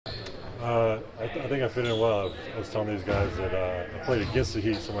I think I fit in well. I was telling these guys that I played against the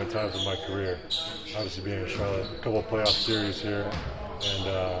Heat so many times in my career. Obviously, being in Charlotte, a couple of playoff series here, and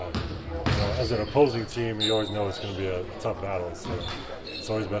as an opposing team, you always know it's going to be a tough battle. So it's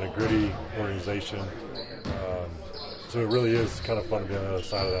always been a gritty organization. So it really is kind of fun to be on the other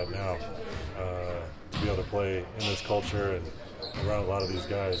side of that now, to be able to play in this culture and around a lot of these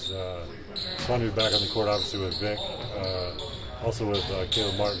guys. It's fun to be back on the court, obviously, with Vic. Also with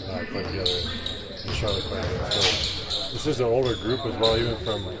Caleb Martin and I played together in Charlotte quite a bit. So this is an older group as well, even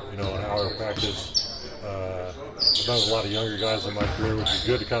from an hour of practice. I've done with a lot of younger guys in my career, which is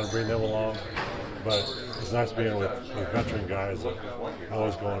good to kind of bring them along. But it's nice being with veteran guys that know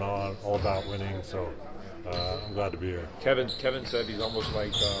what's going on, all about winning. So I'm glad to be here. Kevin said he's almost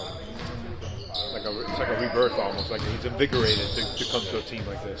like it's like a rebirth, almost like he's invigorated to come to a team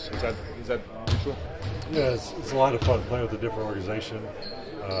like this. Is that true? Yeah, it's a lot of fun playing with a different organization,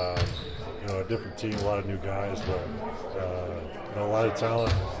 a different team, a lot of new guys, but a lot of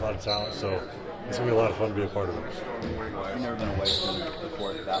talent. So it's gonna be a lot of fun to be a part of it. You've never been away from the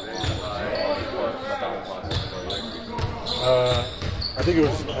court that long. I think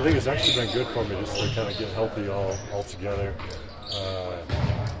it's actually been good for me just to kind of get healthy all together.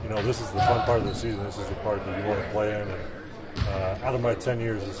 This is the fun part of the season. This is the part that you want to play in. And out of my 10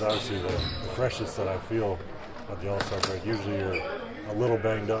 years, it's obviously the freshest that I feel at the All-Star break. Usually you're a little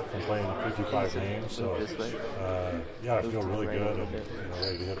banged up from playing 55 games. So, I feel really good and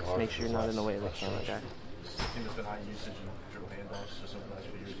ready to hit hard. Make sure you're not in the way of the camera guy. Team has been high usage and dribble handoffs just over the last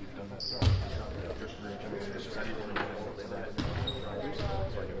few years. You've done that. It's just how do you really get into that?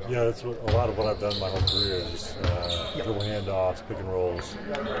 Yeah, that's a lot of what I've done my whole career is dribble handoffs, pick and rolls.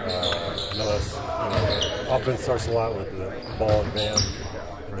 Offense starts a lot with the ball and Bam,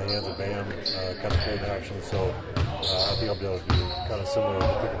 in the hands of Bam, kind of creating action. So I think I'll be able to do kind of similar with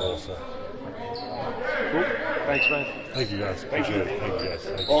the pick and roll stuff. Cool. Thanks, man. Thank you guys. Appreciate it. Thank you guys.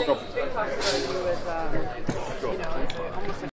 Thank you. Welcome.